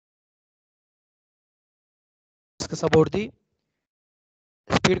discuss about the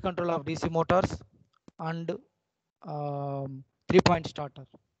speed control of DC motors and 3-point starter.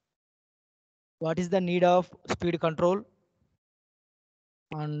 What is the need of speed control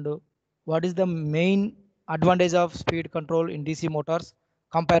and what is the main advantage of speed control in DC motors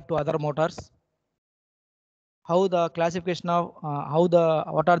compared to other motors? How the classification of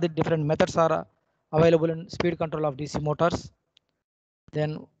what are the different methods are available in speed control of DC motors?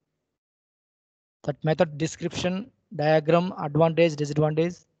 Then that method description, diagram, advantage,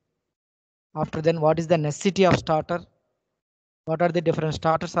 disadvantage. After then, what is the necessity of starter? What are the different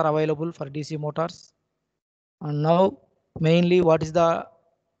starters are available for DC motors? And now mainly what is the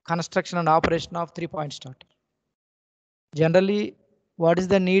construction and operation of 3-point starter? Generally, what is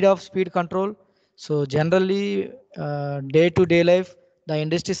the need of speed control? So generally, day-to-day life, the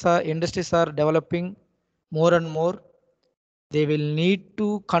industries are developing more and more. They will need to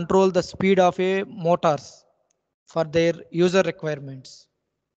control the speed of a motors for their user requirements.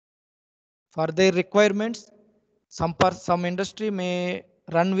 For their requirements, some industry may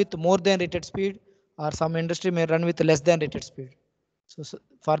run with more than rated speed, or some industry may run with less than rated speed. So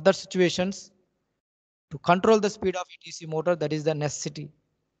further situations, to control the speed of a DC motor, that is the necessity.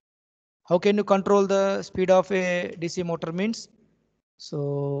 How can you control the speed of a DC motor means?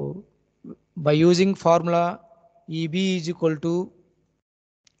 So by using formula EB is equal to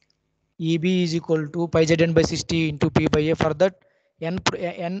pi Zn by 60 into P by A. For that,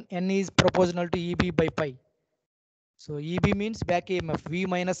 N is proportional to EB by pi. So EB means back EMF, V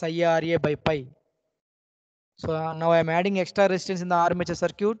minus IARA by pi. So now I am adding extra resistance in the armature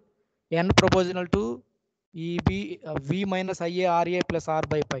circuit, N proportional to EB V minus IARA plus R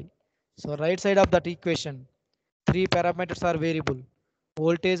by pi. So right side of that equation, 3 parameters are variable.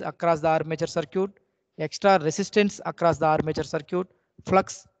 Voltage across the armature circuit, extra resistance across the armature circuit,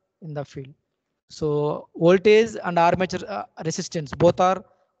 flux in the field. So voltage and armature resistance both are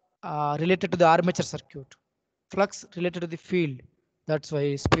related to the armature circuit. Flux related to the field. That's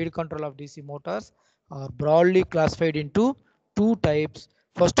why speed control of DC motors are broadly classified into 2 types.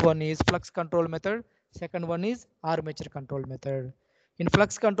 First one is flux control method. Second one is armature control method. In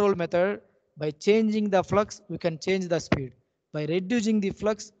flux control method, by changing the flux, we can change the speed. By reducing the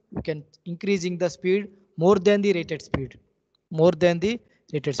flux, we can increasing the speed more than the rated speed. More than the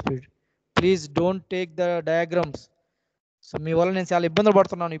rated speed. Please don't take the diagrams. So మీ వల్ల నేను చాలా ఇబ్బందులు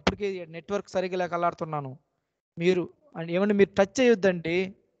పడుతున్నాను. ఇప్పటికే network సరిగ్గా లేక అల్లాడుతున్నాను. మీరు ఏమంటే మీరు టచ్ చేయొద్దండి.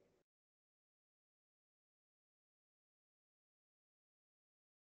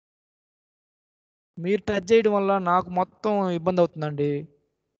 మీరు టచ్ చేయడం వల్ల నాకు మొత్తం ఇబ్బంది అవుతుందండి.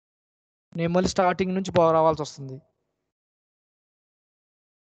 నేను మళ్ళీ స్టార్టింగ్ నుంచి రావాల్సి వస్తుంది.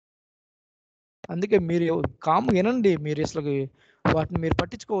 అందుకే మీరు కామ్ వినండి. మీరు అసలు వాటిని మీరు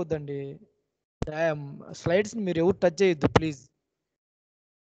పట్టించుకోవద్దండి. స్లైడ్స్ని మీరు ఎవరు టచ్ చేయొద్దు please.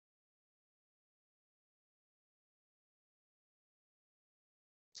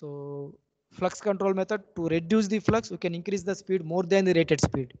 So flux control method, to reduce the flux, we can increase the speed more than the rated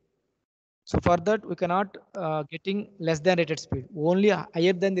speed. So for that, we cannot getting less than rated speed. Only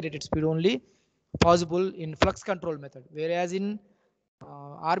higher than the rated speed only possible in flux control method. Whereas in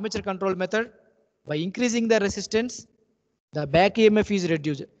armature control method, by increasing the resistance, the back EMF is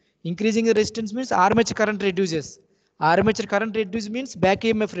reduced. Increasing the resistance means armature current reduces. Armature current reduces means back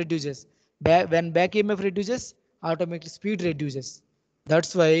EMF reduces. When back EMF reduces, automatically speed reduces.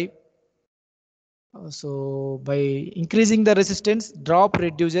 That's why so by increasing the resistance, drop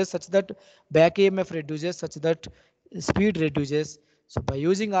reduces such that back EMF reduces such that speed reduces. So by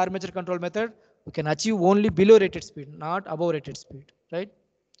using armature control method, we can achieve only below rated speed, not above rated speed, right?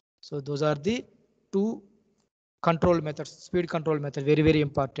 So those are the 2 control methods. Speed control method, very, very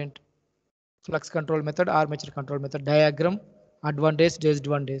important. Flux control method, armature control method, diagram, advantage,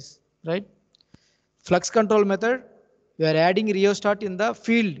 disadvantage, right? Flux control method, we are adding rheostat in the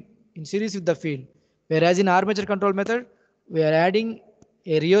field, in series with the field. Whereas in armature control method, we are adding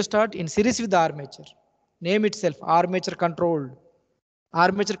a rheostat in series with the armature. Name itself, armature controlled.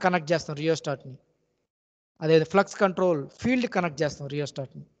 Armature connect చేస్తాం rheostat ని. అదే flux control field connect చేస్తాం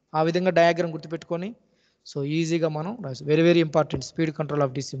rheostat ని. ఆ విధంగా diagram గుర్తుపెట్టుకొని so ఈజీగా మనం రాసి. Very very important speed control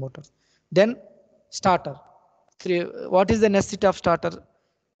of DC motor. Then starter. What is the necessity of starter?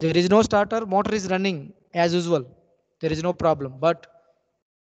 There is no starter, motor is running as usual. There is no problem. But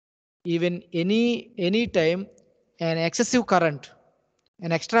even any time an excessive current,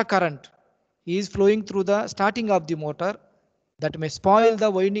 an extra current is flowing through the starting of the motor, that may spoil the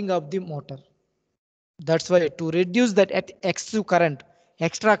winding of the motor. That's why to reduce that excessive current,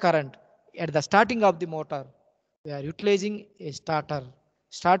 extra current at the starting of the motor, we are utilizing a starter.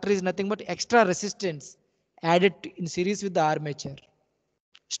 Starter is nothing but extra resistance, added in series with the armature.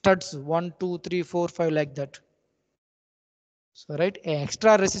 Studs 1, 2, 3, 4, 5 like that. So right,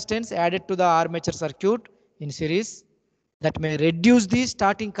 extra resistance added to the armature circuit in series that may reduce the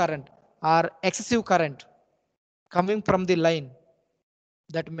starting current or excessive current coming from the line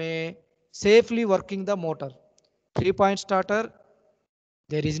that may safely working the motor. 3-point starter,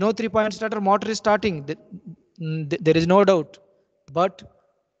 there is no 3-point starter, motor is starting, there is no doubt, but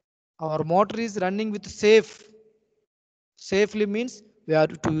our motor is running with safely means we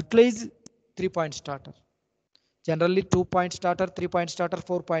have to utilize 3-point starter. Generally 2-point starter, 3-point starter,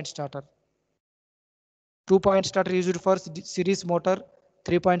 4-point starter. 2-point starter is used for series motor,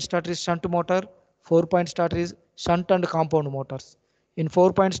 3-point starter is shunt motor, 4-point starter is shunt and compound motors. In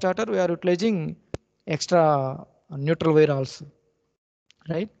 4-point starter, we are utilizing extra neutral wire also,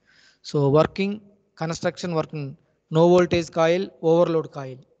 right? So working, construction working, no voltage coil, overload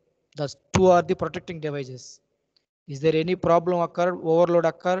coil. Thus two are the protecting devices. Is there any problem occur, overload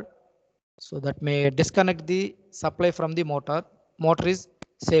occur? So that may disconnect the supply from the motor. Motor is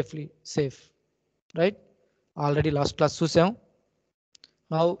safe, right? Already last class చూసాం.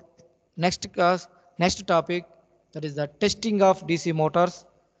 Now next topic, that is the testing of DC motors.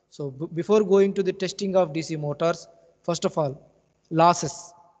 So before going to the testing of DC motors, first of all, losses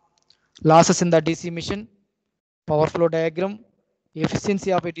in the DC machine, power flow diagram,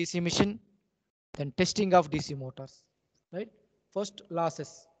 efficiency of a DC machine, then testing of DC motors, right? First,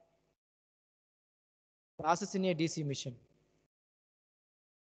 losses in a DC machine.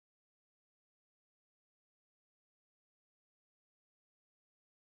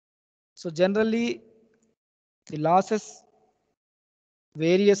 So generally the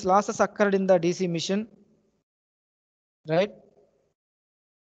various losses occurred in the DC machine, right?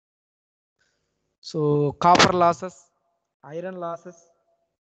 So copper losses, iron losses,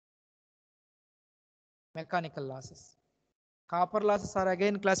 mechanical losses. Copper losses are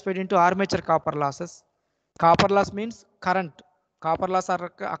again classified into armature copper losses. Copper loss means current. Copper loss are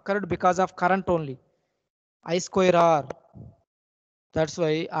occurred because of current only. I square R. That's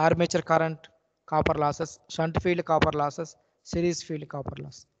why armature current copper losses, shunt field copper losses, series field copper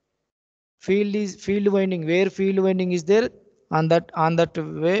loss. Field winding. Where field winding is there, on that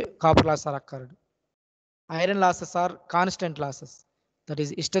way copper loss are occurred. Iron losses are constant losses. That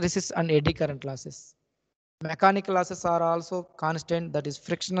is hysteresis and eddy current losses. Mechanical losses are also constant. That is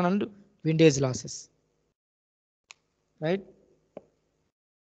friction and windage losses. Right?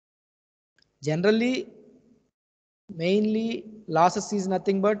 Generally, mainly losses is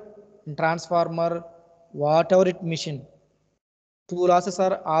nothing but in transformer, whatever it machine. Two losses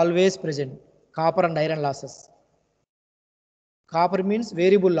are always present, copper and iron losses. Copper means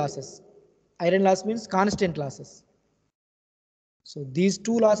variable losses. Iron loss means constant losses. So these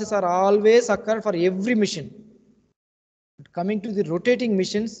two losses are always occur for every machine. But coming to the rotating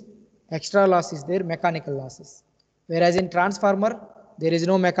machines, extra loss is there, mechanical losses. Whereas in transformer, there is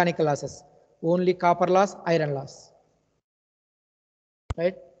no mechanical losses, only copper loss, iron loss.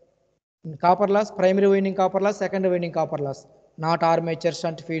 Right? In copper loss, primary winding copper loss, secondary winding copper loss, not armature,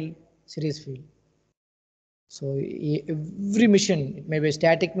 shunt field, series field. So every machine, it may be a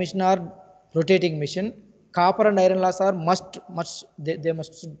static machine or rotating machine, copper and iron loss are they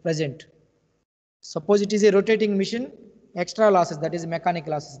must present. Suppose it is a rotating machine, extra losses, that is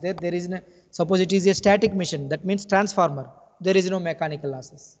mechanical losses. There is no, suppose it is a static machine, that means transformer, there is no mechanical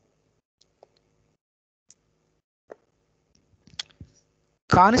losses.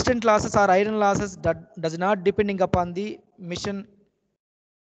 Constant losses or iron losses that does not depending upon the machine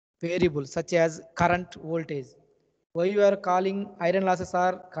variable such as current, voltage. Why you are calling iron losses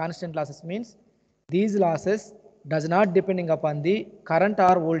are constant losses means these losses does not depending upon the current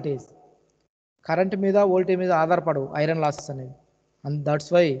or voltage. Current మీద voltage మీద ఆధారపడవు iron losses అనేవి, and that's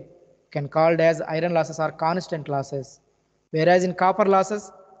why can called as iron losses are constant losses. Whereas in copper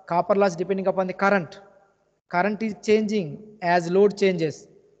loss depending upon the current is changing as load changes.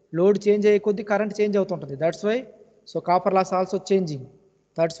 Load change అయ్యే కొద్ది current change అవుతుంటుంది. That's why so copper loss also changing.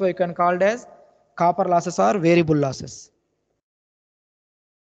 That's why you can called as copper losses are variable losses.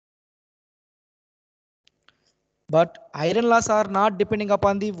 But iron loss are not depending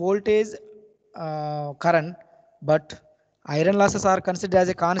upon the voltage current, but iron losses are considered as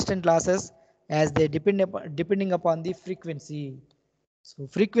a constant losses as they depending upon the frequency. So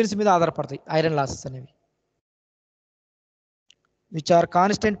frequency మీద ఆధారపడతాయి iron losses అనేవి, which are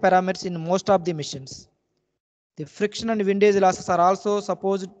constant parameters in most of the machines. The friction and windage losses are also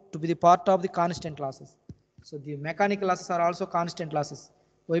supposed to be the part of the constant losses. So the mechanical losses are also constant losses.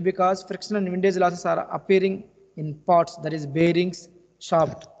 Why? Because friction and windage losses are appearing in parts, that is bearings,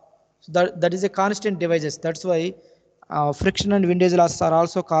 shaft. So that is a constant devices. That's why friction and windage losses are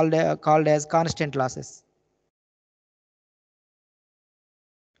also called as constant losses.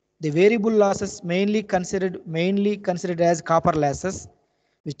 The variable losses mainly considered as copper losses,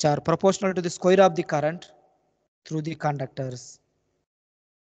 which are proportional to the square of the current through the conductors.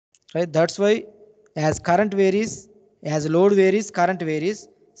 Right? That's why as current varies, as load varies, current varies,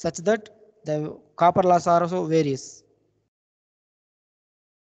 such that the copper loss also varies.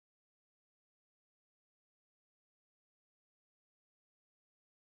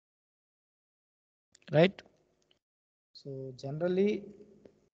 Right? So generally,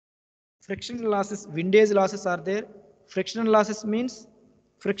 frictional losses, windage losses are there. Frictional losses means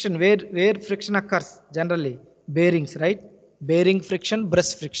friction, where friction occurs generally. Bearings, right? Bearing friction,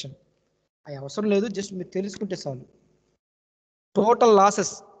 brush friction. I అవసరం లేదు, just మీరు తెలుసుకుంటే చాలు. Total losses.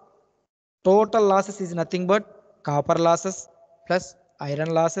 Total losses is nothing but copper losses plus iron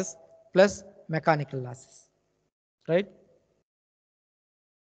losses plus mechanical losses. Right?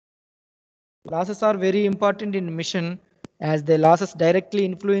 Losses are very important in mission as the losses directly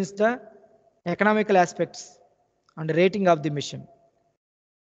influence the economical aspects and rating of the mission.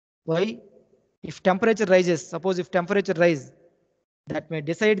 Why? If temperature rises, suppose if temperature rise, that may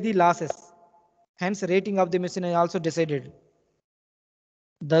decide the losses. Hence, rating of the mission is also decided.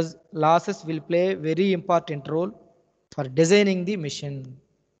 Thus, losses will play a very important role for designing the mission.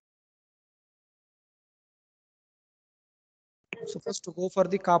 So first to go for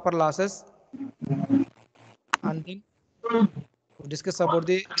the copper losses, and then to discuss about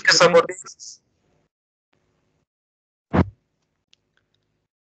the remaining losses.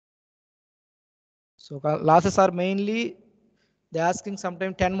 So losses are mainly, they asking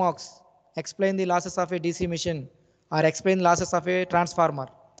sometimes 10 marks. Explain the losses of a DC machine or explain losses of a transformer.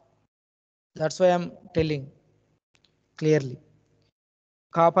 That's why I'm telling clearly.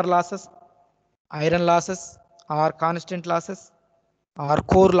 Copper losses, iron losses, or constant losses, or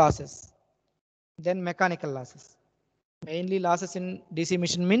core losses. Then mechanical losses. Mainly losses in DC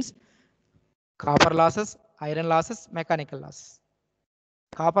machine means copper losses, iron losses, mechanical losses.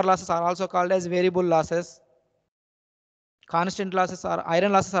 Copper losses are also called as variable losses. Constant losses or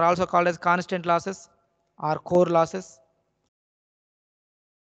iron losses are also called as constant losses or core losses.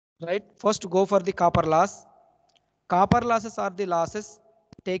 Right? First go for the copper loss. Copper losses are the losses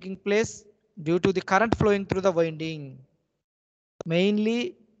taking place due to the current flowing through the winding.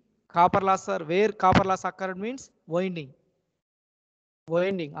 Mainly copper loss are where copper loss occurred means winding.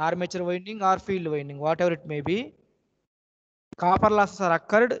 Winding, armature winding or field winding, whatever it may be. Copper losses are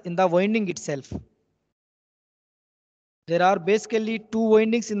occurred in the winding itself. There are basically two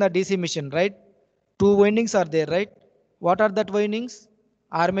windings in the DC machine, right? Two windings are there, right? What are that windings?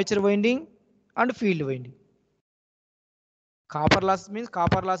 Armature winding and field winding. Copper loss means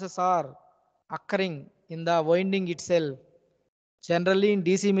copper losses are occurring in the winding itself. Generally in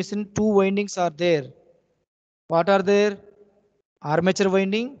DC machine, two windings are there. What are there? Armature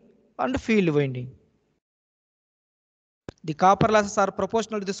winding and field winding. The copper losses are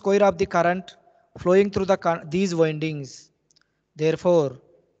proportional to the square of the current flowing through these windings. Therefore,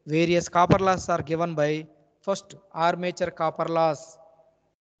 various copper losses are given by first armature copper loss,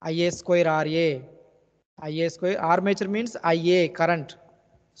 IA square RA. IA square, armature means IA current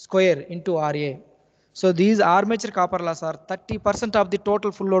square into RA. So these armature copper losses are 30% of the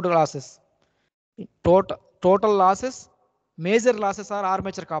total full load losses. Total losses, major losses are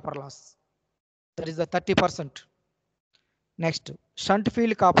armature copper loss. That is the 30%. Next, shunt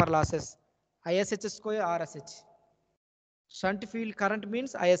field copper losses, ISH square RSH. Shunt field current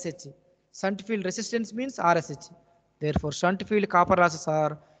means ISH. Shunt field resistance means RSH. Therefore, shunt field copper losses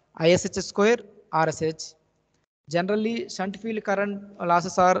are ISH square RSH. Generally, shunt field current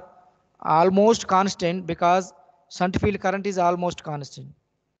losses are almost constant because shunt field current is almost constant.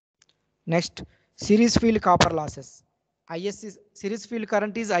 Next, series field copper losses. ISC, series field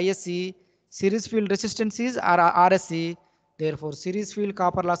current is ISC, series field resistance is RSC. Therefore, series field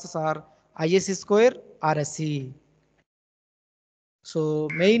copper losses are ISC square RSC. So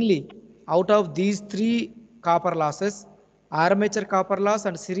mainly out of these three copper losses, armature copper loss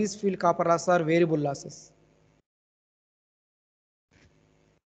and series field copper loss are variable losses.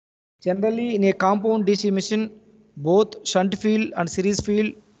 Generally in a compound DC machine, both shunt field and series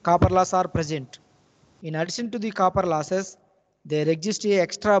field copper loss are present. In addition to the copper losses, there exists a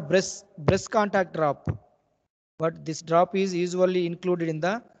extra brush contact drop, but this drop is usually included in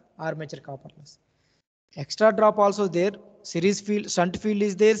the armature copper loss. Extra drop also there, series field, shunt field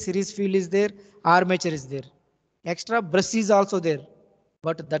is there, series field is there, armature is there. Extra brush is also there,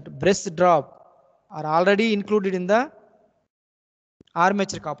 but that brush drop are already included in the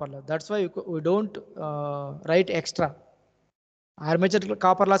armature copper loss. That's why we don't write extra. Armature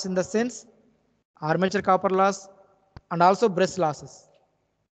copper loss in the sense armature copper loss and also brush losses,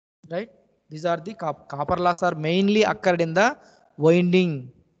 right? These are the copper loss are mainly occurred in the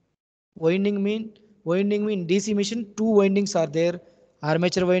winding. Winding mean DC machine, two windings are there: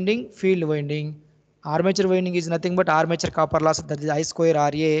 armature winding, field winding. Armature winding is nothing but armature copper loss, that is I square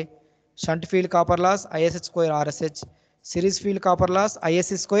RA. Shunt field copper loss ISH square RSH. Series field copper loss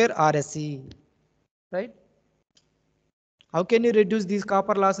ISC square RSC. Right? How can you reduce these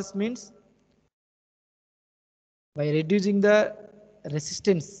copper losses? Means by reducing the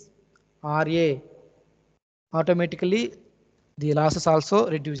resistance RA, automatically the losses also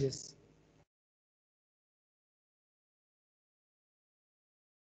reduces.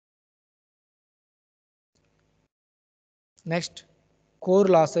 Next, core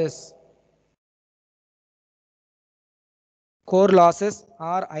losses. Core losses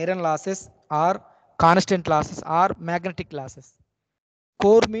are iron losses, are constant losses, are magnetic losses.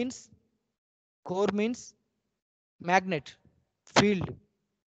 Core means magnet, field.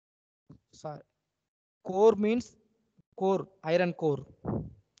 Sorry. Core means core, iron core,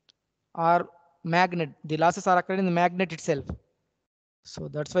 or magnet. The losses are occurring in the magnet itself. So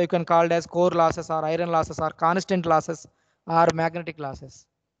that's why you can call it as core losses or iron losses or constant losses or magnetic losses.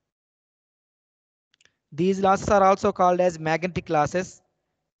 These losses are also called as magnetic losses.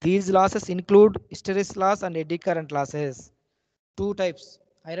 These losses include hysteresis loss and eddy current losses. Two types.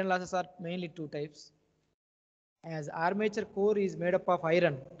 Iron losses are mainly two types. As armature core is made up of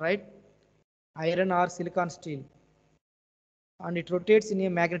iron, right? Iron or silicon steel, and it rotates in a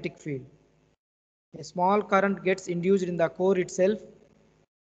magnetic field. A small current gets induced in the core itself.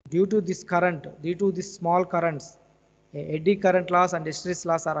 Due to this small currents, a eddy current loss and hysteresis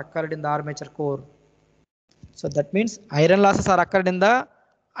loss are occurred in the armature core. So that means iron losses are occurred in the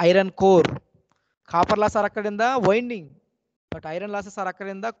iron core. Copper loss are occurred in the winding, but iron losses are occurred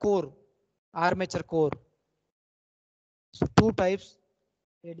in the core, armature core. So two types,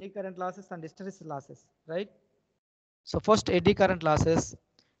 eddy current losses and hysteresis losses, right? So first, eddy current losses.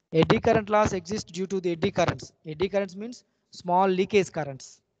 Eddy current loss exists due to the eddy currents. Eddy currents means small leakage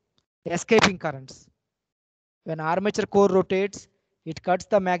currents, escaping currents. When armature core rotates, it cuts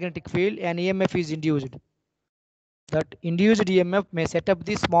the magnetic field and EMF is induced. That induced EMF may set up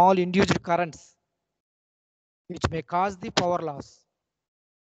the small induced currents, which may cause the power loss.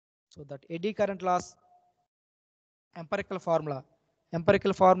 So that eddy current loss, empirical formula.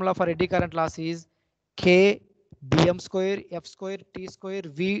 Empirical formula for eddy current loss is K Bm square F square T square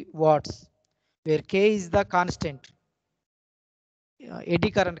V watts, where K is the constant, eddy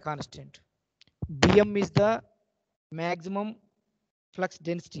current constant. Bm is the maximum flux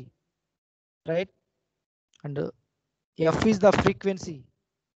density, right? And F is the frequency.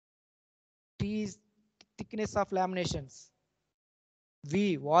 T is thickness of laminations.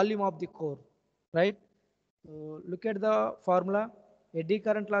 V volume of the core, right? So look at the formula. Eddy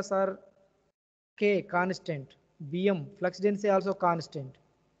current loss are K constant, Bm flux density also constant.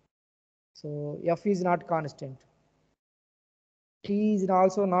 So F is not constant. T is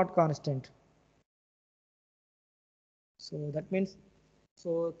also not constant. So that means,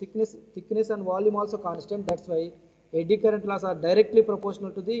 so thickness and volume also constant. That's why eddy current loss are directly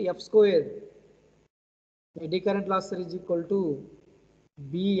proportional to the F square. Eddy current loss is equal to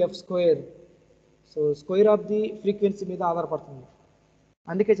Bf square. So square of the frequency మీద ఆధారపడుతుంది.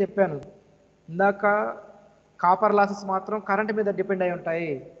 అందుకే చెప్పాను ఇందాక copper losses మాత్రం current మీద depend అయి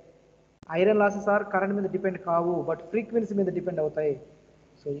ఉంటాయి. Iron losses are current మీద డిపెండ్ కావు, బట్ ఫ్రీక్వెన్సీ మీద డిపెండ్ అవుతాయి.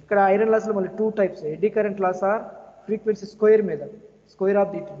 సో ఇక్కడ ఐరన్ లాస్లో మళ్ళీ two types. Eddy current loss are frequency square మీద, square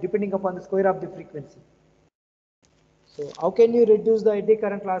of the depending upon the square of the frequency. So how can you reduce the eddy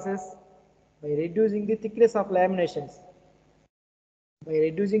current losses? By reducing the thickness of laminations. By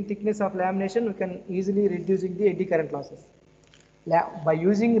reducing thickness of lamination, we can easily reducing the eddy current losses. By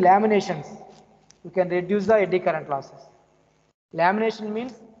using laminations, we can reduce the eddy current losses. Lamination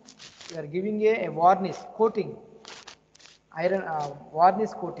means we are giving a varnish coating, iron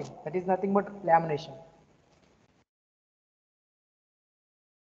varnish coating. That is nothing but lamination.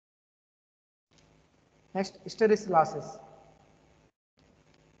 Next, hysteresis losses.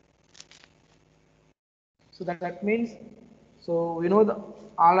 So that means, so we know the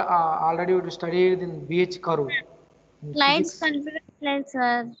already we studied in BH curve. Lights కనిపించట్లేదు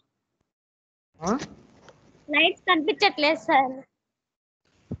sir. Lights కనిపించట్లేదు sir.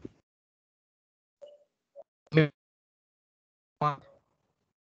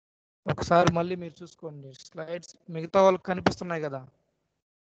 ఒకసారి మళ్ళీ మీరు చూసుకోండి, slides మిగతా వాళ్ళకి కనిపిస్తున్నాయి కదా.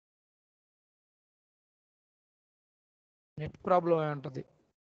 నెట్ ప్రాబ్లం ఏ ఉంటుంది.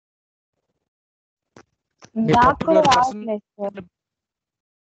 నాకు కూడా రావట్లేదు సార్.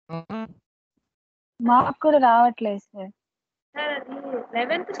 మాకు కూడా రావట్లేదు సార్. సార్ అది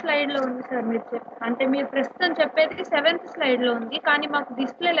 11th స్లైడ్ లో ఉంది సార్. అంటే మీరు ప్రస్తుతం చెప్పేది 7th స్లైడ్ లో ఉంది, కానీ మాకు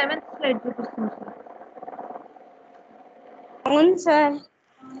డిస్ప్లే 11th స్లైడ్ చూపిస్తుంది సార్. అవును సార్.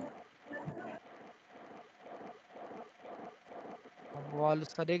 వాళ్ళు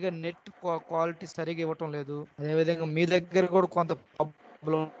సరిగా నెట్ క్వాలిటీ సరిగా ఇవ్వటం లేదు. అదేవిధంగా మీ దగ్గర కూడా కొంత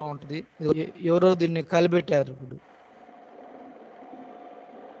ప్రాబ్లం ఉంటుంది. ఎవరో దీన్ని కలిపెట్టారు ఇప్పుడు.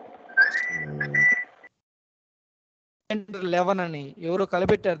 11 అని ఎవరో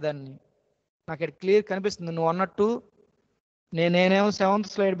కలిపెట్టారు దాన్ని. నాకు ఇక్కడ క్లియర్ కనిపిస్తుంది. నువ్వు అన్నట్టు నేనేమో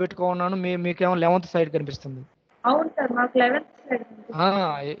 7th స్లైడ్ పెట్టుకున్నాను, మీకేమో 11th స్లైడ్ కనిపిస్తుంది. అవును సార్, మాకు 11th స్లైడ్.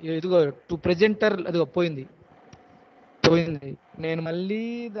 ఇదిగో టు ప్రెజెంటర్ అదిగో పోయింది. నేను మళ్ళీ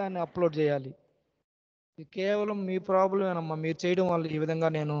దాన్ని అప్లోడ్ చేయాలి. ఇది కేవలం మీ ప్రాబ్లం ఏనమ్మా. మీరు చేయడం వల్ల ఈ విధంగా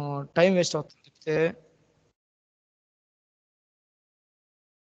నేను టైం వేస్ట్ అవుతుంది చెప్తే.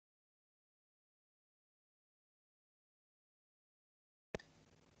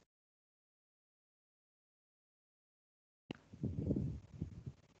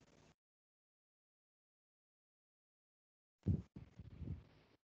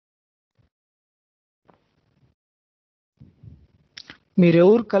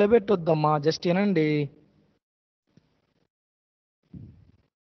 మీరెవరు కలబెట్టొద్దమ్మా, జస్ట్ వినండి.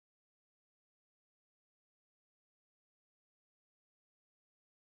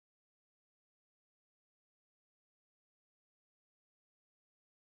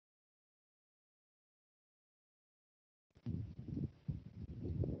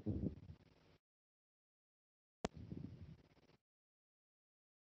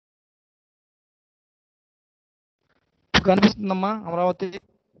 కనిపిస్తుందమ్మా అమరావతి?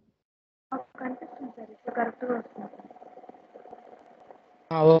 కనిపిస్తుంది సార్, ఇప్పుడు కరెక్ట్గా వస్తుంది.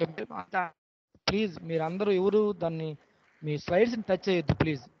 ప్లీజ్ మీరందరూ ఎవరు దాన్ని మీ స్లైడ్స్ టచ్ చేయొద్దు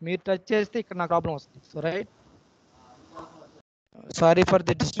ప్లీజ్. మీరు టచ్ చేస్తే ఇక్కడ నాకు ప్రాబ్లం వస్తుంది. So right, sorry for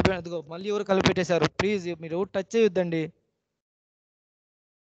the disturbance. అదిగో మళ్ళీ ఎవరు కలిపెట్టేశారు. ప్లీజ్ మీరు ఎవరు టచ్ చేయొద్దండి.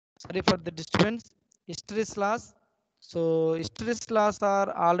 Sorry for the disturbance. Hysteresis laws. So hysteresis laws are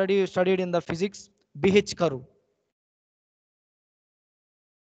already studied in the physics BH curve.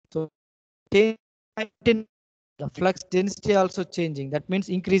 So the flux density also changing. That means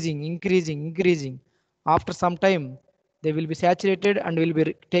increasing. After some time they will be saturated and will be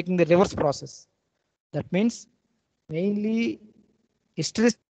taking the reverse process. That means mainly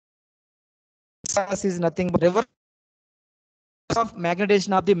hysteresis laws is nothing but reverse of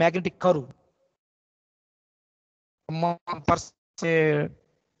magnetization of the magnetic curve.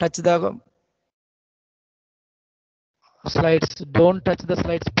 Touch the slides. Don't touch the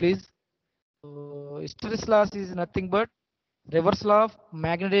slides, please. So hysteresis laws is nothing but reversal of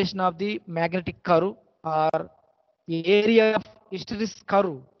magnetization of the magnetic curve, or the area of hysteresis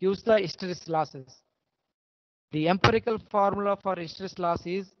curve gives the hysteresis losses. The empirical formula for hysteresis loss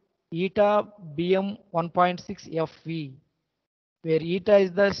is eta bm 1.6 fv, where eta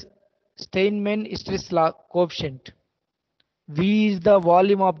is the Steinman hysteresis coefficient, v is the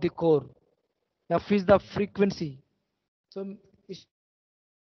volume of the core, f is the frequency. So m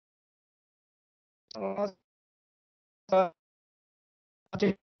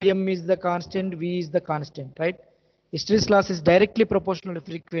is the constant, v is the constant, right? Hysteresis loss is directly proportional to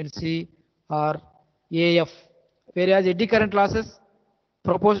frequency, or AF, whereas eddy current losses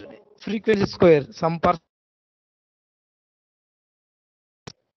frequency square. Some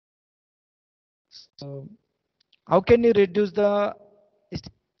so how can you reduce the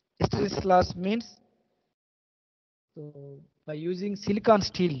hysteresis loss? Means so by using silicon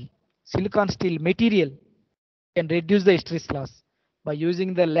steel material can reduce the hysteresis loss. By using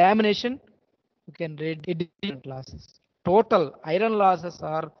the lamination you can reduce losses. Total iron losses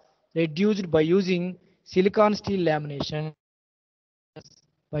are reduced by using silicon steel lamination.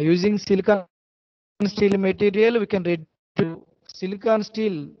 By using silicon steel material we can reduce silicon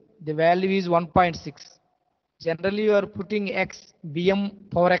steel. The value is 1.6. Generally you are putting x bm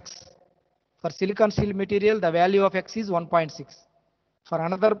power x. For silicon steel material the value of x is 1.6. For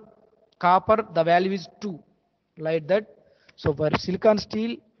another copper the value is 2, like that. So for silicon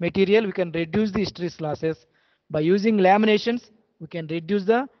steel material we can reduce the hysteresis losses. By using laminations we can reduce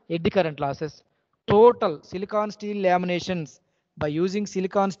the eddy current losses. Total silicon steel laminations, by using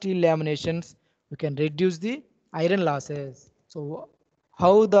silicon steel laminations we can reduce the iron losses. So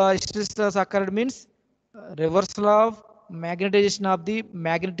how the hysteresis loss occurred means reversal of magnetization of the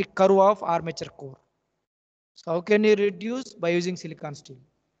magnetic curve of armature core. So how can you reduce? By using silicon steel.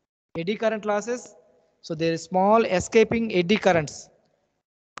 Eddy current losses, So there is small escaping eddy currents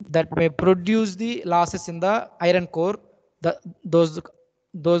that may produce the losses in the iron core. The,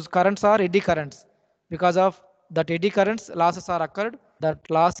 those currents are eddy currents. Because of that eddy currents, losses are occurred. That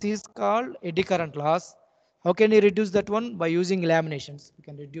loss is called eddy current loss. How can you reduce that one? By using laminations. You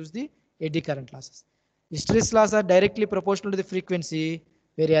can reduce the eddy current losses. Hysteresis loss are directly proportional to the frequency,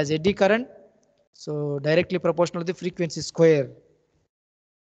 whereas eddy current, so directly proportional to the frequency square.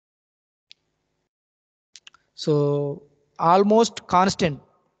 So almost constant.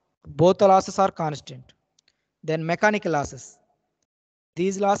 Both the losses are constant. Then mechanical losses.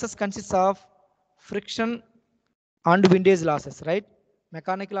 These losses consist of friction and windage losses, right?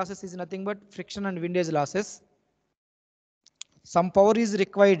 Mechanical losses is nothing but friction and windage losses. Some power is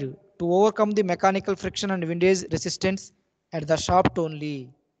required to overcome the mechanical friction and windage resistance at the shaft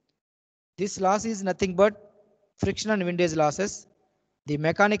only. This loss is nothing but friction and windage losses. The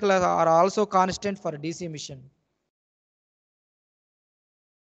mechanical are also constant for DC machine.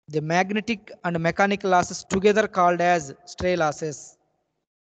 The magnetic and mechanical losses together called as stray losses.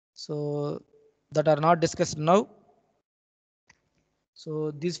 So that are not discussed now.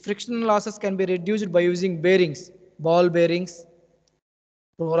 So these frictional losses can be reduced by using bearings, ball bearings,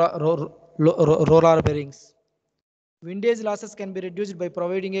 roller bearings. Windage losses can be reduced by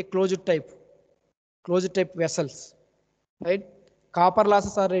providing a closed type vessels, right? Copper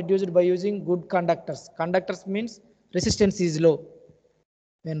losses are reduced by using good conductors. Conductors means resistance is low.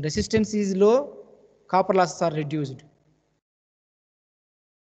 When resistance is low, copper losses are reduced.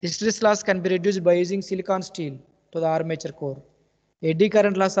 Hysteresis loss can be reduced by using silicon steel to the armature core. Eddy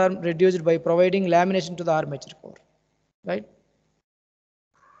current loss are reduced by providing lamination to the armature core, right?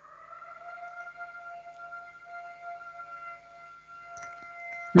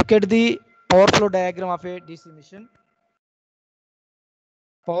 Look at the power flow diagram of a DC machine.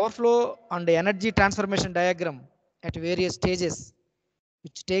 Power flow and energy transformation diagram at various stages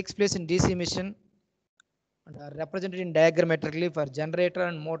which takes place in DC machine and are represented in diagrammatically for generator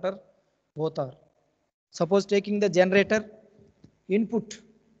and motor, both are. Suppose taking the generator input,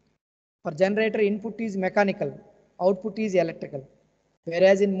 for generator input is mechanical, output is electrical,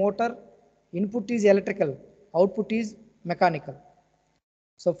 whereas in motor input is electrical, output is mechanical.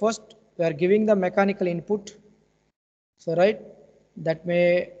 So first we are giving the mechanical input, so right, that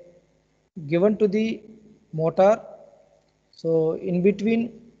may given to the motor. So in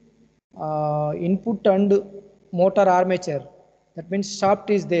between input and motor armature, that means shaft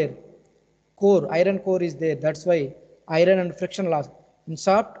is there, core, iron core is there. That's why iron and friction loss. In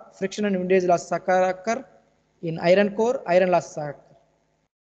shaft, friction and windage loss occur. In iron core, iron loss occur.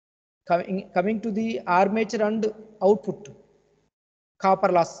 Coming to the armature and output, copper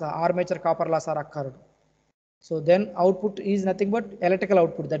loss, armature copper loss are occurred. So then output is nothing but electrical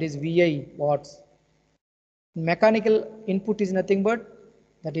output, that is VI watts. Mechanical input is nothing but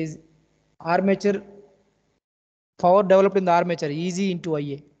that is armature power developed in the armature, EG into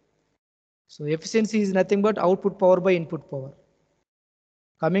IA. So efficiency is nothing but output power by input power.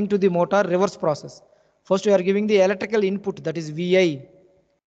 Coming to the motor, reverse process. First we are giving the electrical input, that is VI,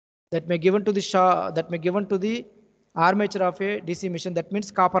 that may given to the armature of a DC machine. That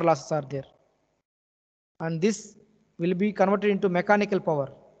means copper losses are there, and this will be converted into mechanical power.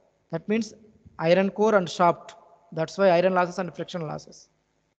 That means iron core and shaft. That's why iron losses and friction losses.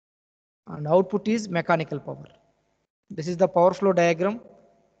 And output is mechanical power. This is the power flow diagram.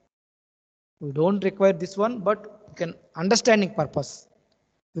 We don't require this one, but you can understanding purpose.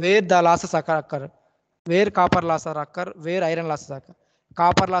 Where the losses occur, where copper losses occur, where iron losses occur.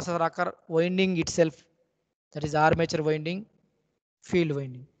 Copper losses occur winding itself, that is armature winding, field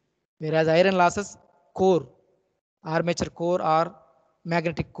winding. Whereas iron losses core, armature core or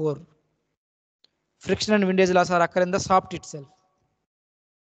magnetic core. Friction and windage loss are occur in the shaft itself.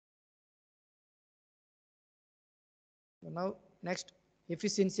 Now next,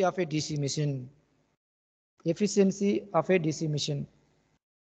 efficiency of a DC machine. Efficiency of a DC machine.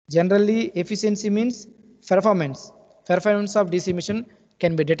 Generally, efficiency means performance. Performance of DC machine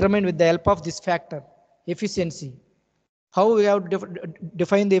can be determined with the help of this factor, efficiency. How we have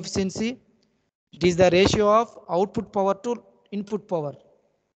defined the efficiency? It is the ratio of output power to input power.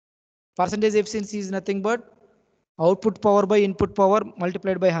 Percentage efficiency is nothing but output power by input power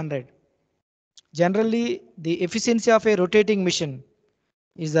multiplied by 100. Generally, the efficiency of a rotating machine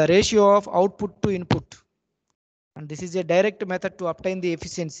is the ratio of output to input. And this is a direct method to obtain the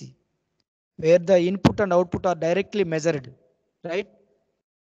efficiency, where the input and output are directly measured, right?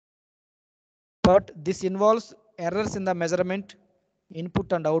 But this involves errors in the measurement,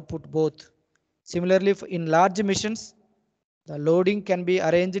 input and output both. Similarly, in large machines, the loading can be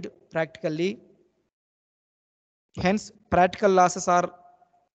arranged practically. Hence, practical losses are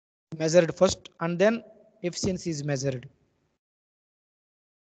measured first and then efficiency is measured.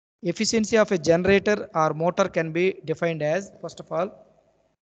 Efficiency of a generator or motor can be defined as, first of all,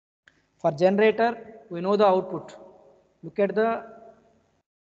 for generator we know the output. Look at the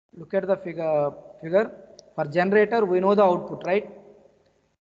figure. For generator we know the output, right?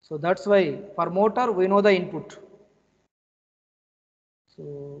 So that's why for motor we know the input.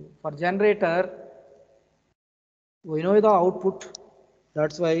 So for generator we know the output.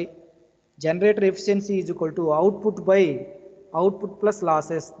 That's why generator efficiency is equal to output by output plus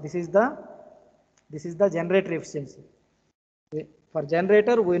losses. This is the generator efficiency. For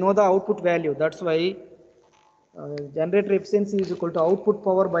generator we know the output value. That's why generator efficiency is equal to output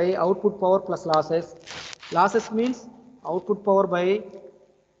power by output power plus losses. Losses means output power by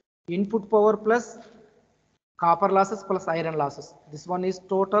input power plus copper losses plus iron losses. This one is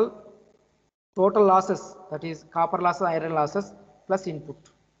total losses, that is copper losses, iron losses plus input,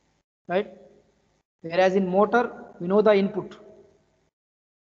 right? Whereas in motor we know the input.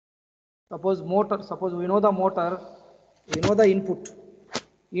 Suppose we know the motor, we know the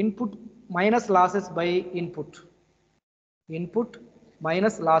input minus losses by input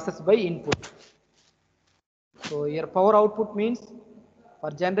minus losses by input. So here power output means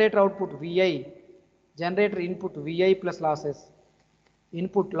for generator output VI, generator input VI plus losses,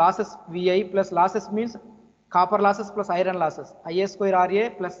 input losses VI plus losses means copper losses plus iron losses, IA square RA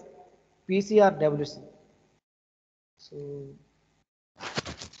plus PC or WC. So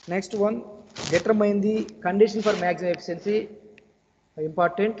next one, determine the condition for maximum efficiency.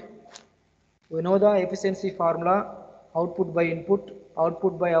 Important. We know the efficiency formula, output by input,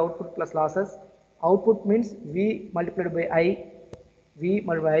 output by output plus losses. Output means V multiplied by I, V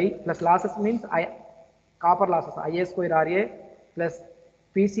multiplied by I plus losses means copper losses, IA square RA plus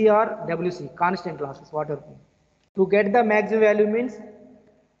PCR WC, constant losses, whatever. To get the maximum value means,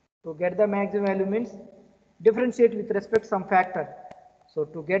 differentiate with respect to some factor. So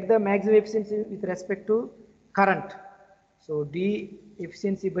to get the maximum efficiency with respect to current, so D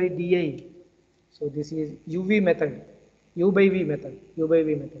efficiency by DI. So this is UV method, U by V method.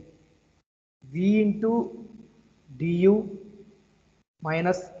 V into du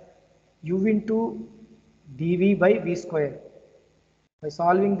minus U into dV by V square. By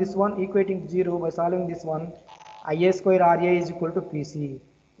solving this one, equating to 0, by solving this one, IA square RA is equal to PC.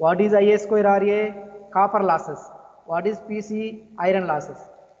 What is IA square RA? Copper losses. What is PC? Iron losses.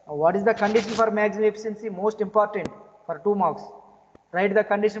 Now, what is the condition for maximum efficiency? Most important for 2 marks. Write the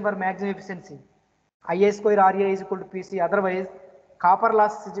condition for maximum efficiency. IA square RA is equal to PC. Otherwise, copper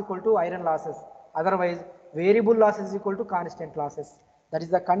losses is equal to iron losses. Otherwise, variable losses is equal to constant losses. That is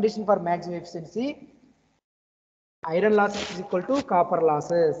the condition for maximum efficiency. Iron losses is equal to copper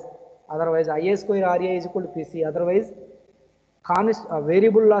losses. Otherwise, IA square RA is equal to PC. Otherwise,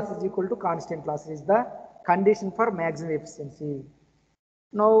 variable loss is equal to constant loss is the condition for maximum efficiency.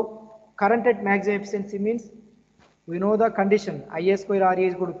 Now, current at maximum efficiency means we know the condition IA square RA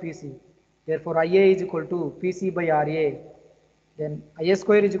is equal to PC. Therefore, IA is equal to PC by RA. Then IA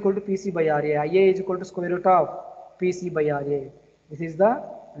square is equal to PC by RA. IA is equal to square root of PC by RA. This is the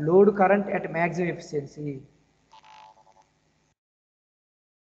load current at maximum efficiency.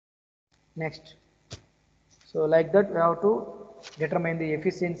 Next. So like that we have to determine the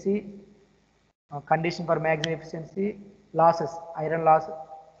efficiency, condition for maximum efficiency, losses, iron loss,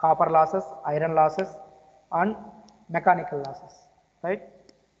 copper losses, iron losses and mechanical losses, right?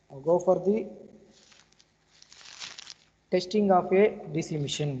 Now go for the testing of a DC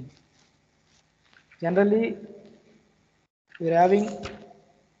machine. Generally we are having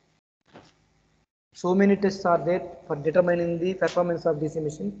so many tests are there for determining the performance of DC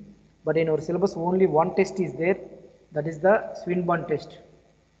machine, but in our syllabus only one test is there, that is the Swinburne test.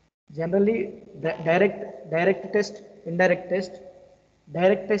 Generally direct test, indirect test.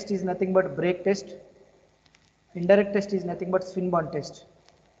 Direct test is nothing but brake test. Indirect test is nothing but Swinburne test.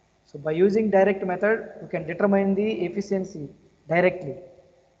 So by using direct method, you can determine the efficiency directly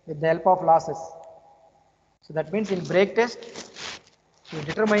with the help of losses. So that means in brake test, we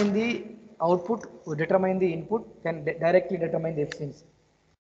determine the output, we determine the input, then directly determine the efficiency.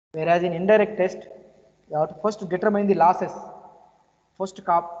 Whereas in indirect test, you have to first determine the losses. First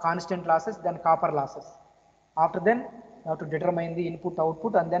constant losses, then copper losses. After then, you have to determine the input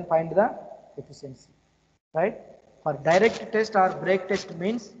output and then find the efficiency, right? For direct test or brake test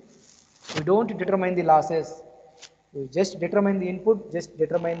means we don't determine the losses. We just determine the input, just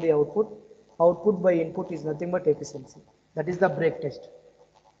determine the output. Output by input is nothing but efficiency. That is the brake test.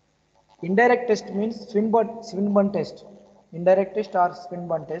 Indirect test means Swinburne test. Indirect test or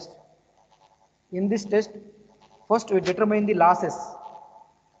Swinburne test. In this test, First we determine the losses.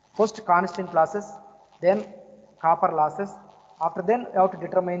 First constant losses, then copper losses. After then we have to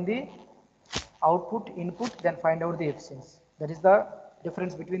determine the output, input, then find out the efficiency. That is the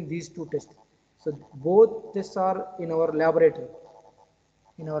difference between these two tests. So both tests are in our laboratory.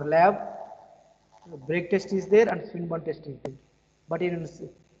 In our lab, brake test is there and Swinburne test is there. But in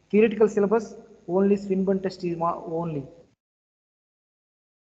theoretical syllabus, only Swinburne test is only.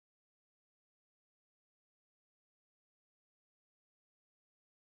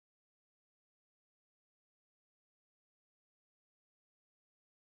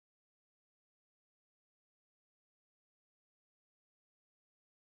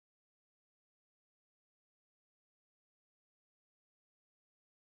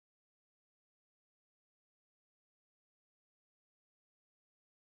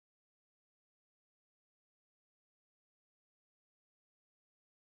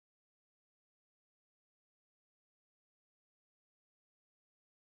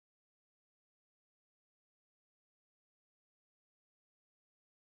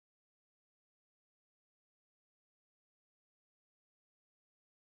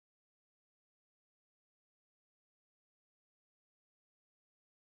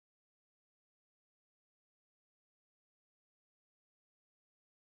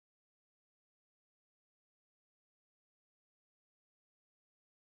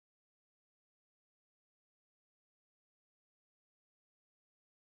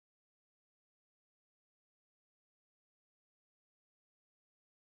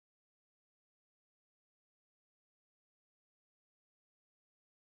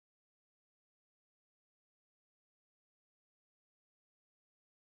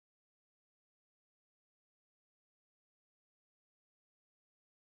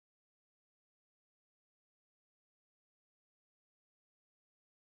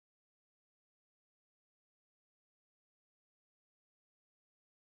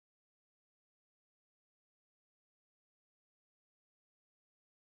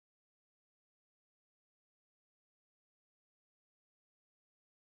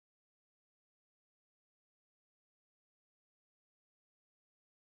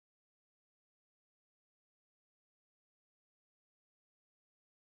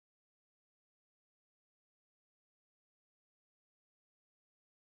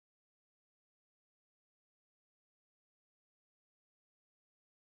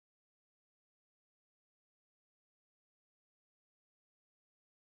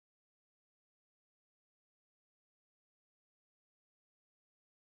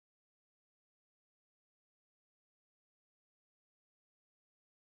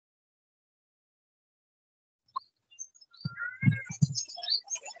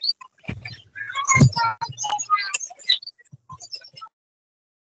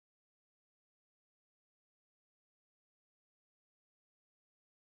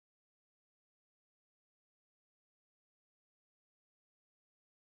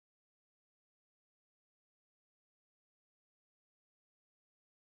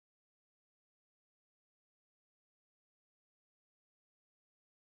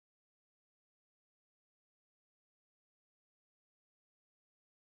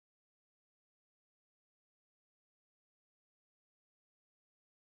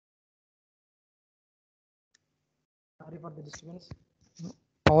 Sorry for the disturbance.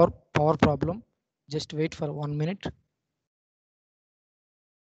 Power problem. Just wait for 1 minute.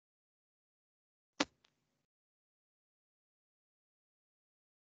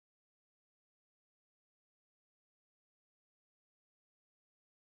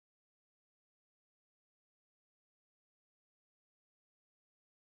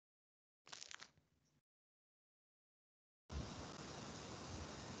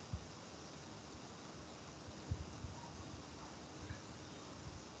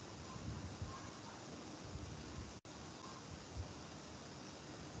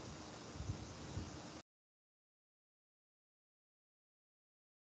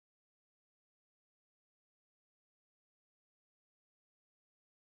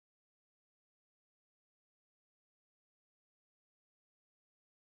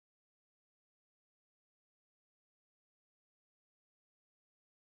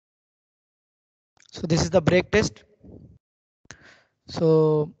 So this is the brake test.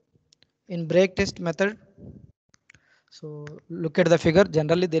 So in brake test method, so look at the figure.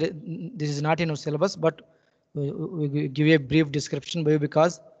 Generally, this is not in our syllabus, but we give a brief description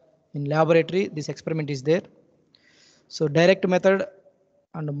because in laboratory this experiment is there. So direct method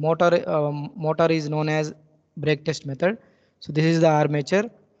and motor is known as brake test method. So this is the armature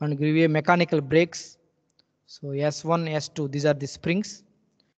and give you a mechanical brakes. So S1, S2, these are the springs.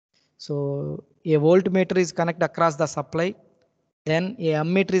 So a voltmeter is connected across the supply, then a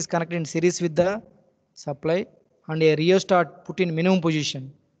ammeter is connected in series with the supply, and a rheostat put in minimum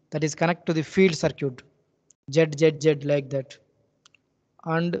position, that is connected to the field circuit, Z like that.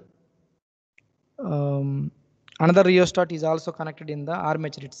 And another rheostat is also connected in the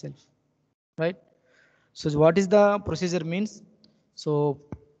armature itself, right? So what is the procedure means? So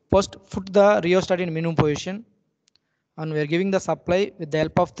first put the rheostat in minimum position, and we are giving the supply with the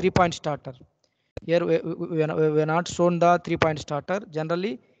help of 3-point starter. Here we are not shown the 3-point starter.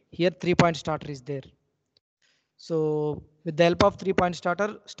 Generally here 3-point starter is there. So with the help of 3-point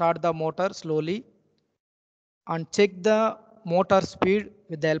starter, start the motor slowly and check the motor speed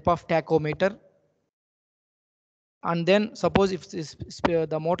with the help of tachometer. And then suppose if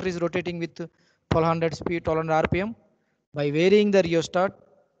the motor is rotating with 1200 speed, 1200 rpm, by varying the rheostat,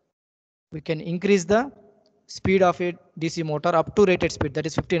 we can increase the speed of a DC motor up to rated speed, that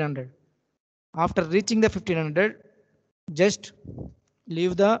is 1500. After reaching the 1500, just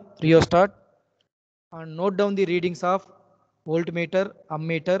leave the rheostat and note down the readings of voltmeter,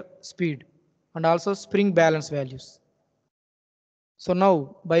 ammeter, speed, and also spring balance values. So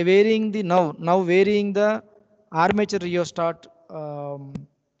now by varying the now varying the armature rheostat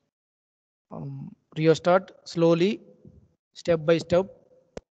slowly, step by step,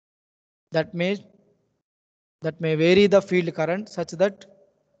 that may vary the field current such that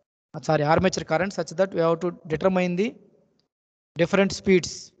armature current such that we have to determine the different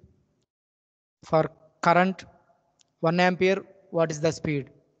speeds. For current 1 ampere, what is the speed?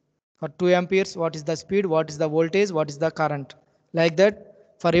 For 2 amperes, what is the speed? What is the voltage? What is the current? Like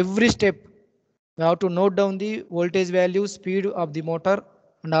that, for every step, we have to note down the voltage value, speed of the motor,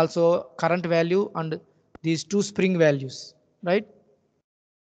 and also current value and these two spring values, right?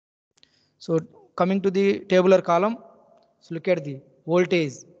 So coming to the tabular column, so look at the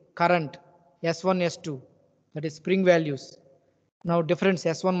voltage, current, S1, S2, that is spring values. Now difference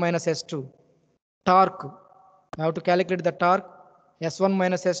S1 minus S2. Torque, I have to calculate the torque, S1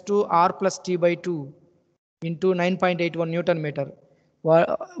 minus S2 R plus T by 2 into 9.81 Newton meter.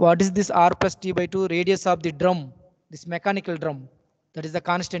 What is this R plus T by 2? Radius of the drum, this mechanical drum, that is the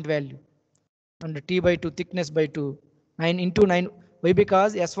constant value. And T by 2, thickness by 2, 9 into 9. Why?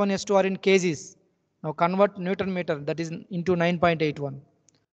 Because S1, S2 are in kgs. Now convert Newton meter, that is into 9.81.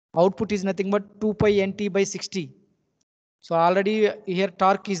 Output is nothing but 2 pi nt by 60. So already here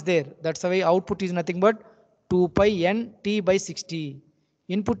torque is there. That's why output is nothing but 2 pi nt by 60.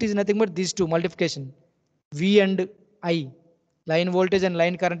 Input is nothing but these two multiplication. V and I. Line voltage and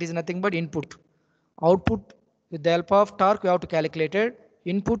line current is nothing but input. Output with the help of torque we have to calculate it.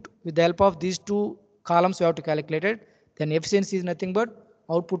 Input with the help of these two columns we have to calculate it. Then efficiency is nothing but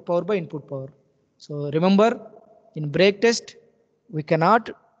output power by input power. So remember, in brake test, we cannot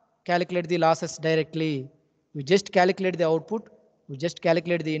calculate the losses directly. We just calculate the output, we just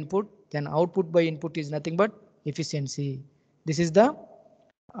calculate the input, then output by input is nothing but efficiency. This is the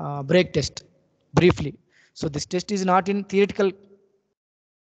brake test, briefly. So this test is not in theoretical,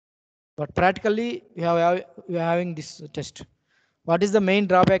 but practically we are having this test. What is the main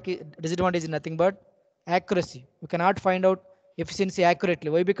drawback? Disadvantage is nothing but accuracy. We cannot find out efficiency accurately.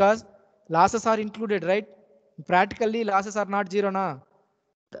 Why? Because losses are included, right? Practically losses are not zero, na.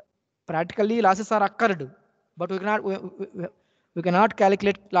 Practically losses are occurred, but we cannot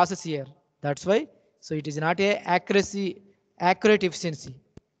calculate losses here. That's why. So it is not a accurate efficiency,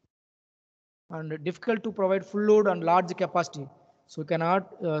 and difficult to provide full load and large capacity. So we cannot.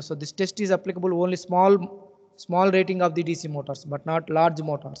 So this test is applicable only small rating of the DC motors, but not large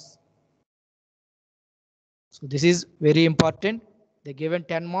motors. So this is very important. They given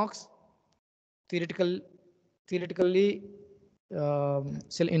 10 marks. Theoretically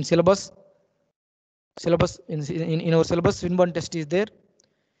in syllabus in our syllabus, Swinburne test is there.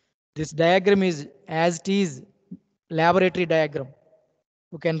 This diagram is as it is laboratory diagram.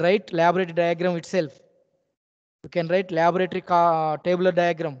 You can write laboratory diagram itself. You can write laboratory tabular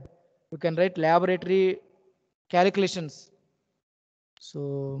diagram. You can write laboratory calculations.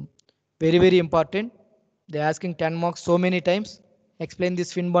 So very important. They're asking 10 marks so many times. Explain this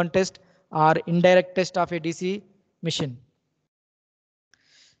Swinburne test or indirect test of a DC machine.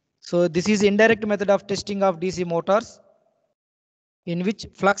 So this is indirect method of testing of DC motors in which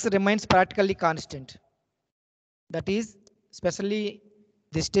flux remains practically constant. That is, especially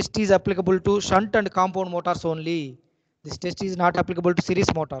this test is applicable to shunt and compound motors only. This test is not applicable to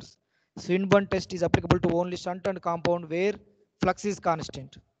series motors. Swinburne test is applicable to only shunt and compound where flux is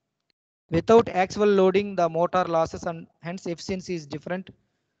constant. Without actual loading, the motor losses and hence efficiency is different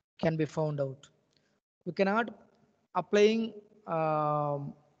can be found out. We cannot applying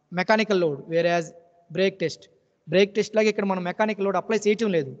mechanical load, వేరేజ్ break test లాగా ఇక్కడ మనం mechanical load apply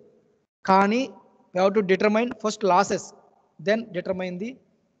చేయటం లేదు. కానీ we have to determine first losses, then determine the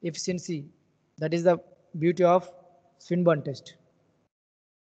efficiency. That is the beauty of Swinburne test.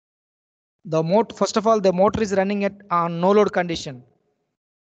 The motor, first of all, the motor is running at no load condition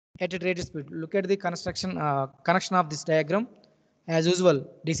at a rated speed. Look at the connection of this diagram. As usual,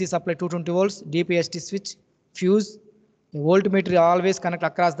 DC supply 220 volts, DPST switch, fuse. The voltmeter always connect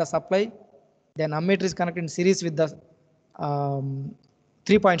across the supply. Then ammeter is connected in series with the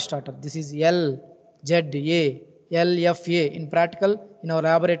 3-point starter. This is L, Z, A, L, F, A. In practical, in our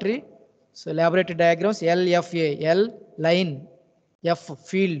laboratory, so laboratory diagrams, L, F, A, L, line, F,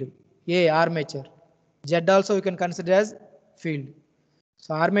 field, A, armature. Z also you can consider as field. So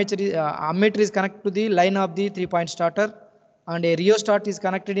ammeter is connected to the line of the 3-point starter, and a rheostat is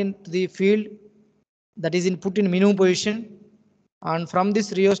connected into the field, that is put in minimum position, and from this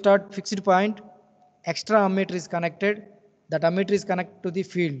rheostat fixed point extra ammeter is connected. That ammeter is connected to the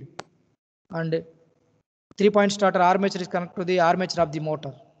field, and 3-point starter armature is connected to the armature of the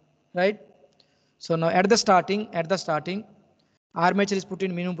motor, right? So now at the starting armature is put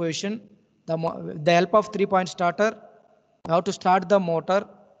in minimum position. The help of 3-point starter, you have to start the motor.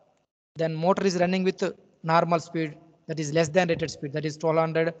 Then motor is running with normal speed, that is less than rated speed, that is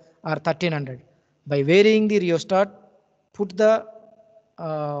 1200 or 1300. By varying the rheostat, put the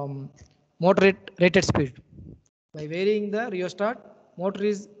motor rated speed. By varying the rheostat, motor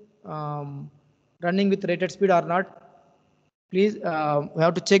is running with rated speed or not. Please, we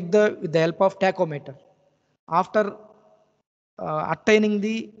have to check with the help of tachometer. After attaining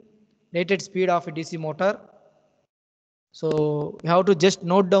the rated speed of a DC motor, so we have to just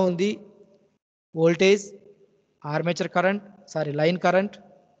note down the voltage, armature current, line current,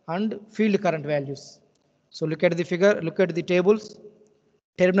 and field current values. So look at the figure, look at the tables.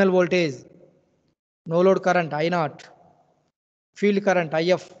 Terminal voltage, no load current I0, field current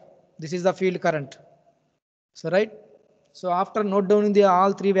IF. This is the field current. So right. So after note down in the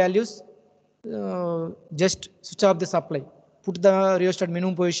all three values, just switch off the supply. Put the rheostat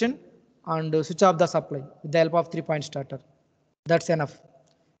minimum position and switch off the supply with the help of 3-point starter. That's enough.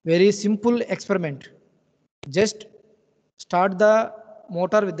 Very simple experiment. Just start the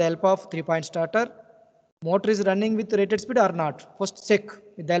motor with the help of 3-point starter. Motor is running with rated speed or not. First check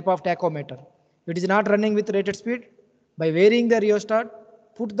with the help of tachometer. It is not running with rated speed. By varying the rheostat,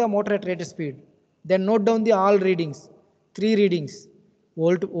 put the motor at rated speed. Then note down the all readings. 3 readings: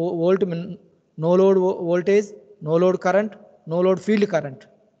 volt, no load voltage, no load current, no load field current.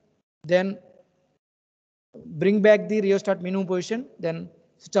 Then bring back the rheostat minimum position. Then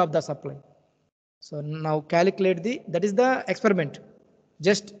switch off the supply. So now calculate that is the experiment.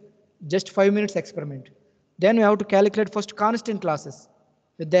 Just 5 minutes experiment. Then we have to calculate first constant losses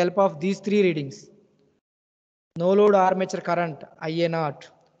with the help of these 3 readings. No load armature current IA0.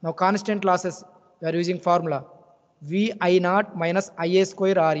 Now constant losses, we are using formula VI0 minus IA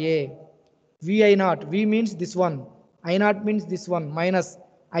square RA. VI0, V means this one, I0 means this one, minus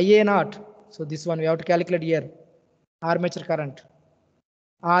IA0. So this one we have to calculate here. Armature current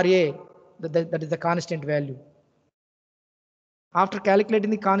RA, that is the constant value. After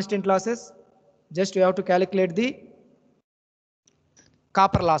calculating the constant losses, just we have to calculate the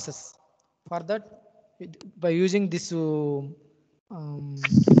copper losses. For that, by using this table.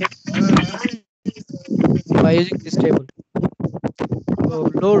 So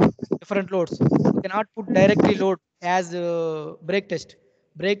load, different loads. You cannot put directly load as brake test.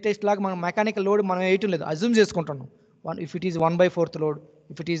 Brake test లాగా మనం mechanical load మనం వేయటం లేదు, assume చేసుకుంటున్నాం. If it is 1/4 load,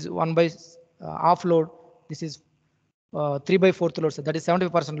 if it is 1/2 load, this is 3/4 load, so that is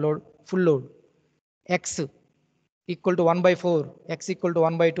 75% load, full load. X equal to 1/4, X equal to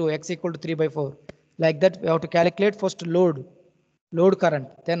 1/2, X equal to 3/4. Like that we have to calculate first load current,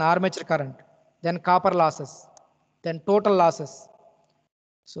 then armature current, then copper losses, then total losses.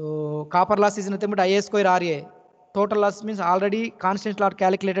 So copper loss is nothing but IA square RA. Total loss means already constant loss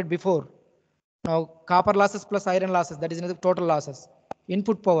calculated before. Now copper losses plus iron losses, that is nothing total losses.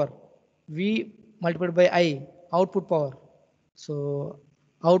 Input power V multiplied by I, output power. So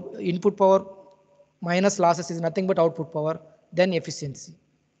input power minus losses is nothing but output power, then efficiency.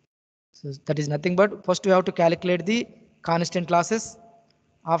 So that is nothing but first we have to calculate the constant losses.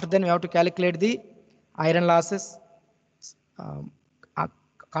 After then we have to calculate the iron losses,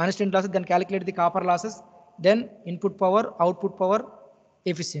 constant losses, then calculate the copper losses, then input power, output power,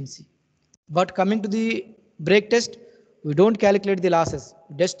 efficiency. But coming to the brake test, we don't calculate the losses,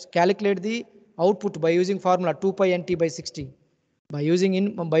 just calculate the output by using formula 2 pi nt by 60. By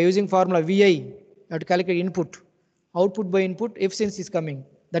using formula VI, you have to calculate input. Output by input, efficiency is coming.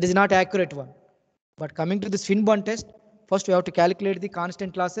 That is not accurate one. But coming to the Swinburne test, first we have to calculate the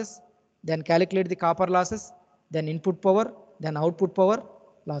constant losses, then calculate the copper losses, then input power, then output power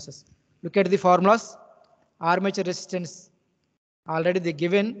losses. Look at the formulas. Armature resistance already they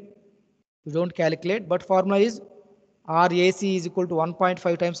given, you don't calculate, but formula is RAC is equal to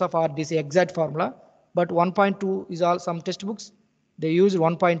 1.5 times of RDC, exact formula, but 1.2 is all some textbooks, they use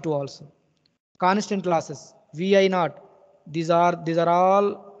 1.2 also. Constant losses, VI naught, these are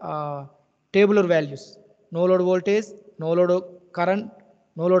all tabular values. No load voltage, no load current,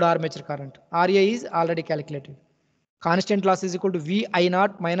 no load armature current. RA is already calculated. Constant loss is equal to VI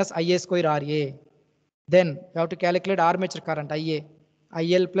naught minus IA square RA. Then you have to calculate armature current IA,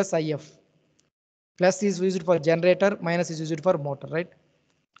 IL plus IF. Plus is used for generator, minus is used for motor, right?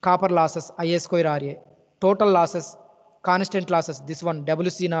 Copper losses, IA square RA. Total losses, constant losses, this one,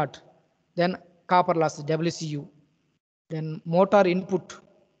 WC naught. Then copper losses, WCU. Then motor input.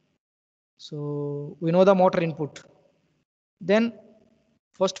 So we know the motor input. Then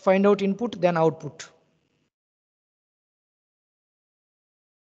first find out input, then output.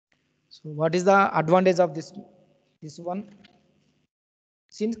 So what is the advantage of this one?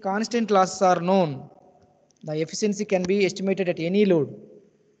 Since constant losses are known, the efficiency can be estimated at any load.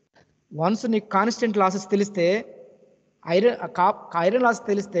 Once you constant losses teliste, iron loss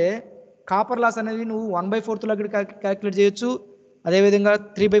teliste, copper loss అనేది నువ్వు 1/4 లో calculate చేయొచ్చు, అదేవిధంగా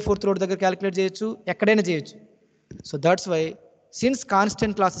 3/4 load దగ్గర calculate చేయొచ్చు, ఎక్కడైనా చేయొచ్చు. So that's why since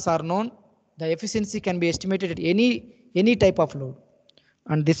constant losses are known, the efficiency can be estimated at any type of load.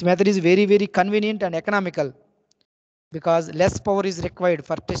 And this method is very, very convenient and economical because less power is required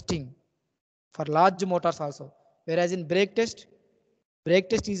for testing for large motors also. Whereas in brake test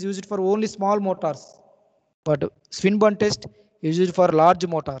is used for only small motors, but Swinburne test is used for large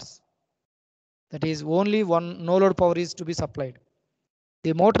motors. That is only one no load power is to be supplied.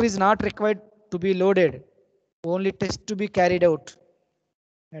 The motor is not required to be loaded, only test to be carried out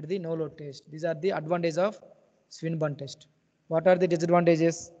at the no load test. These are the advantages of Swinburne test. What are the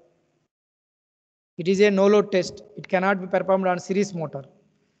disadvantages? It is a no load test. It cannot be performed on series motor.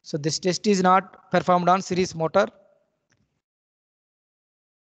 So this test is not performed on series motor.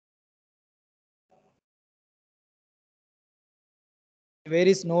 Where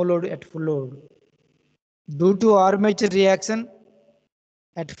is no load at full load? Due to armature reaction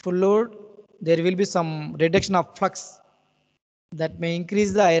at full load, there will be some reduction of flux that may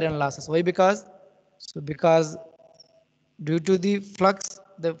increase the iron losses. Why? Because due to the flux,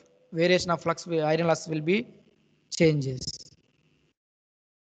 the variation of flux, iron loss will be changes.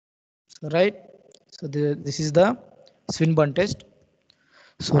 So right. So this is the Swinburne test.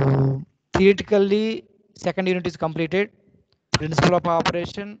 So theoretically, second unit is completed. Principle of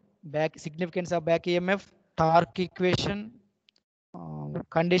operation, significance of back EMF, torque equation,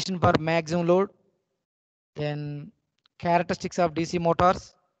 condition for maximum load, then characteristics of DC motors,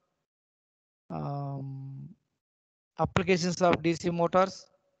 applications of DC motors,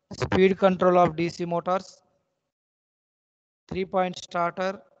 speed control of DC motors, 3-point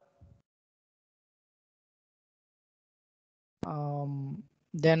starter,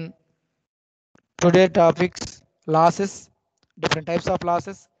 then today topics, losses, different types of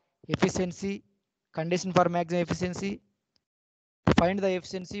losses, efficiency, condition for maximum efficiency. To find the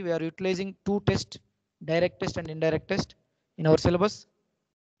efficiency, we are utilizing two tests, direct test and indirect test in our syllabus.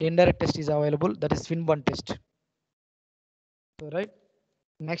 The indirect test is available, that is Swinburne test. So right,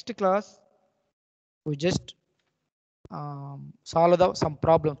 next class we just solve some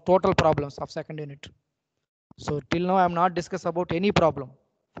problems, total problems of second unit. So till now I am not discussed about any problem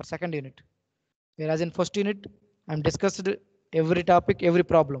for second unit, whereas in first unit I am discussed every topic, every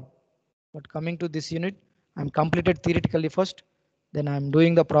problem. But coming to this unit, I am completed theoretically first, then I am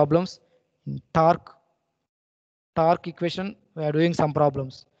doing the problems. In torque equation, we are doing some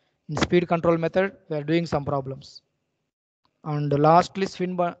problems. In speed control method, we are doing some problems. And lastly,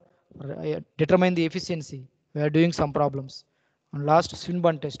 Swinburne, determine the efficiency, we are doing some problems. And last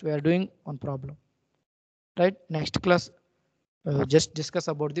Swinburne test, we are doing one problem. Right, next class, just discuss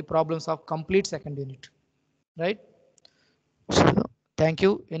about the problems of complete second unit. Right. So, thank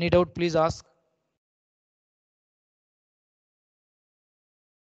you. Any doubt, please ask.